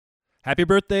Happy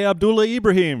birthday, Abdullah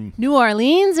Ibrahim. New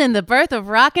Orleans and the birth of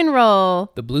rock and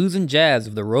roll. The blues and jazz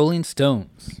of the Rolling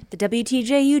Stones. The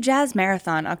WTJU Jazz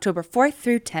Marathon, October 4th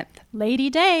through 10th.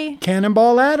 Lady Day.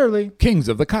 Cannonball Adderley. Kings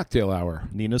of the Cocktail Hour.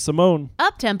 Nina Simone.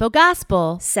 Uptempo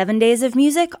Gospel. 7 days of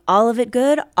music, all of it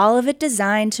good, all of it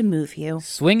designed to move you.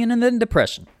 Swinging in the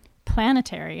Depression.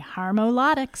 Planetary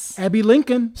Harmolodics. Abby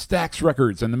Lincoln. Stax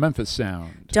Records and the Memphis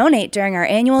Sound. Donate during our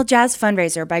annual jazz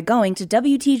fundraiser by going to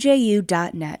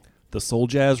WTJU.net. The soul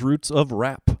jazz roots of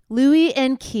rap. Louie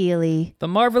and Keeley. The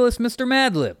Marvelous Mr.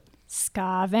 Madlib.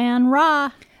 Ska Van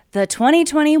Ra. The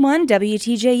 2021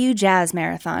 WTJU Jazz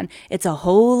Marathon. It's a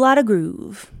whole lot of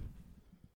groove.